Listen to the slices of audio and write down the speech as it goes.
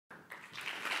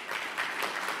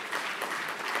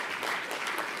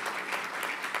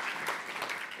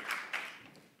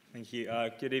Thank you.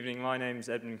 Good evening. My name is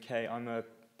Edmund Kay. I'm a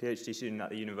PhD student at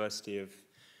the University of,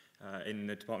 in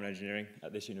the Department of Engineering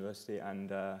at this university,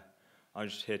 and I'm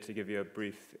just here to give you a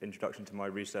brief introduction to my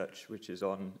research, which is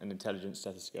on an intelligent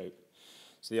stethoscope.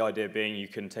 So the idea being you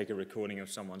can take a recording of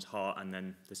someone's heart, and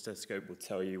then the stethoscope will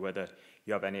tell you whether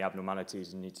you have any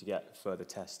abnormalities and need to get further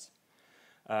tests.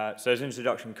 So as an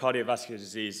introduction, cardiovascular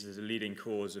disease is a leading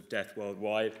cause of death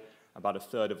worldwide. About a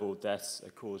third of all deaths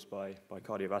are caused by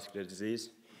cardiovascular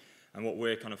disease. And what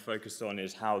we're kind of focused on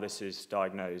is how this is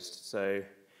diagnosed. So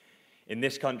in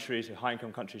this country, so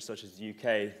high-income countries such as the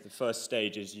UK, the first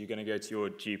stage is you're going to go to your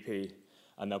GP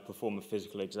and they'll perform a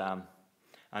physical exam.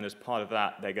 And as part of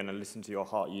that, they're going to listen to your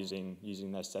heart using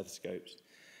their stethoscopes.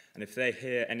 And if they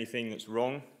hear anything that's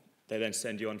wrong, they then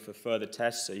send you on for further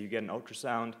tests. So you get an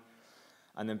ultrasound,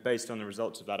 and then based on the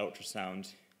results of that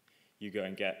ultrasound, you go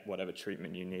and get whatever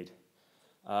treatment you need.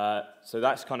 So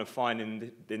that's kind of fine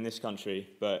in this country,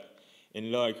 but in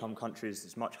low-income countries,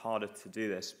 it's much harder to do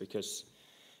this because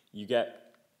you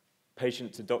get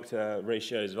patient-to-doctor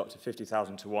ratios of up to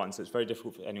 50,000 to 1, so it's very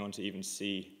difficult for anyone to even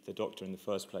see the doctor in the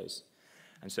first place.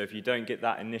 And so if you don't get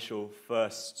that initial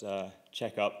first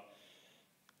checkup,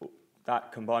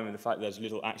 that combined with the fact that there's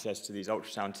little access to these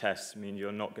ultrasound tests means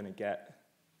you're not going to get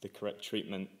the correct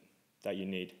treatment that you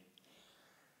need.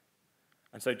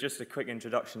 And so just a quick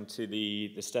introduction to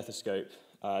the stethoscope.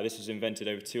 This was invented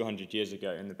over 200 years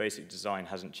ago, and the basic design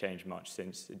hasn't changed much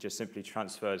since. It just simply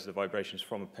transfers the vibrations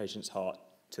from a patient's heart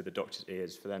to the doctor's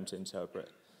ears for them to interpret.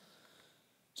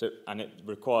 And it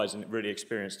requires really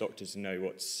experienced doctors to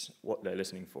know what they're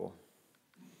listening for.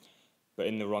 But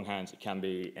in the wrong hands, it can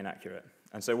be inaccurate.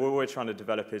 And so what we're trying to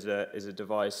develop is a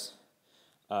device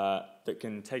that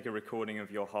can take a recording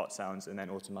of your heart sounds and then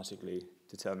automatically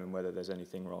determine whether there's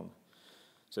anything wrong.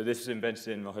 So this is invented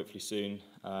in, well, hopefully soon.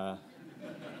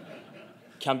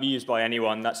 Can be used by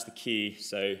anyone, that's the key.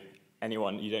 So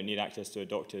anyone, you don't need access to a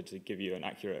doctor to give you an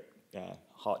accurate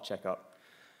heart checkup.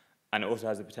 And it also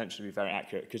has the potential to be very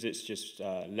accurate because it's just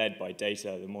led by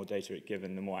data. The more data it's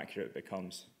given, the more accurate it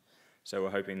becomes. So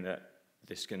we're hoping that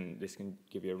this can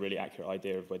give you a really accurate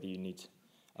idea of whether you need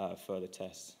further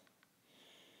tests.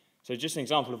 So just an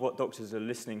example of what doctors are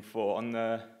listening for.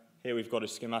 Here we've got a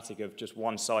schematic of just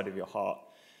one side of your heart.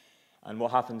 And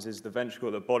what happens is the ventricle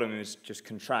at the bottom just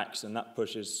contracts, and that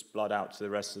pushes blood out to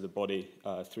the rest of the body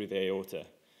through the aorta.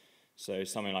 So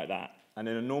something like that. And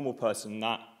in a normal person,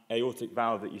 that aortic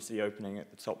valve that you see opening at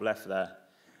the top left there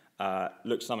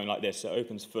looks something like this. So it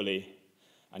opens fully,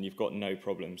 and you've got no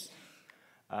problems.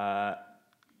 And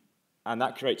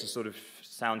that creates a sort of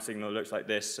sound signal that looks like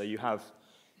this. So you have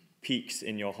peaks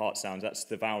in your heart sounds. That's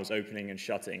the valves opening and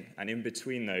shutting. And in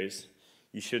between those,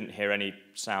 you shouldn't hear any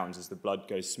sounds as the blood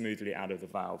goes smoothly out of the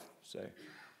valve. So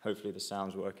hopefully the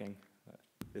sound's working.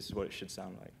 This is what it should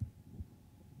sound like.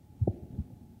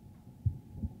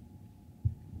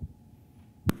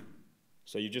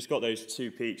 So you've just got those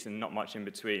two peaks and not much in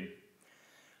between.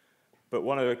 But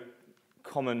one of the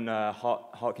common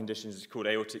heart conditions is called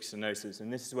aortic stenosis,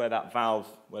 and this is where that valve,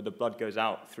 where the blood goes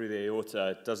out through the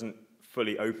aorta, doesn't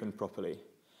fully open properly.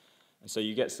 And so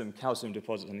you get some calcium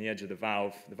deposits on the edge of the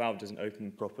valve doesn't open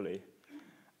properly,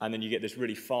 and then you get this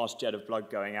really fast jet of blood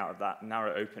going out of that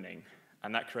narrow opening,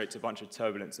 and that creates a bunch of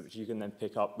turbulence which you can then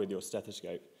pick up with your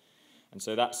stethoscope. And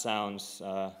so that sounds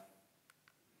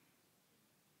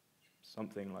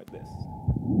something like this.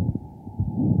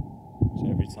 So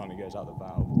every time it goes out the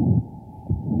valve,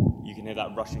 you can hear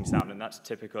that rushing sound, and that's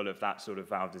typical of that sort of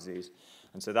valve disease.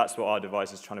 And so that's what our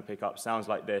device is trying to pick up, sounds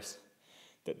like this,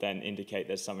 that then indicate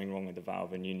there's something wrong with the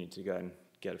valve and you need to go and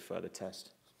get a further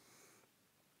test.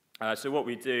 So what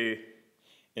we do,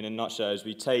 in a nutshell, is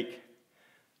we take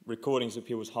recordings of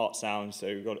people's heart sounds, so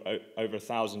we've got over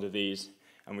 1,000 of these,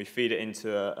 and we feed it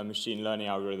into a machine learning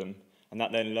algorithm, and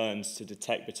that then learns to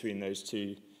detect between those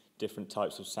two different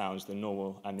types of sounds, the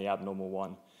normal and the abnormal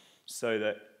one, so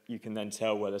that you can then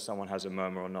tell whether someone has a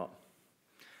murmur or not.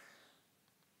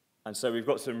 And so we've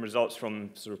got some results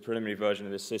from sort of preliminary version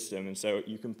of this system, and so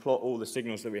you can plot all the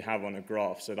signals that we have on a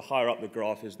graph. So the higher up the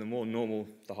graph is, the more normal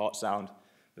the heart sound,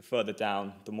 the further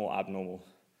down, the more abnormal.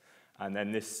 And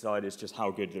then this side is just how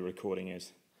good the recording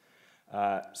is.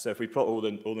 So if we plot all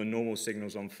the normal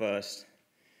signals on first,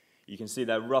 you can see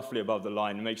they're roughly above the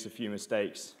line. It makes a few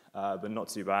mistakes, but not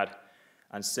too bad.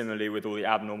 And similarly with all the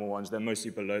abnormal ones, they're mostly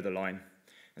below the line.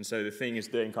 And so the thing is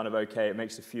doing kind of okay. It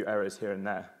makes a few errors here and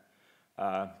there.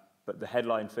 But the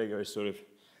headline figure is sort of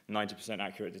 90%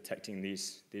 accurate detecting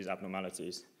these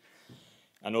abnormalities.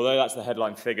 And although that's the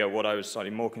headline figure, what I was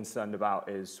slightly more concerned about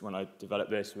is when I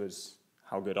developed this was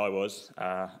how good I was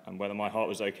and whether my heart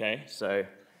was okay. So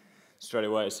straight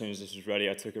away, as soon as this was ready,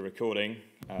 I took a recording,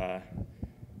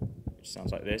 which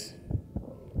sounds like this.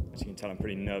 As you can tell, I'm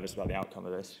pretty nervous about the outcome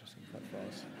of this.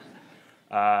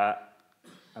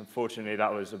 Unfortunately,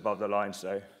 that was above the line,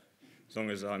 so as long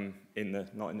as I'm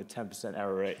not in the 10%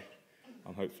 error rate,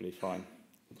 I'm hopefully fine.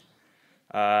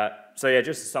 So yeah,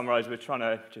 just to summarize, we're trying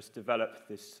to just develop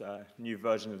this new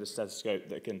version of the stethoscope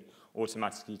that can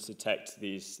automatically detect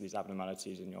these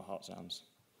abnormalities in your heart sounds.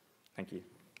 Thank you.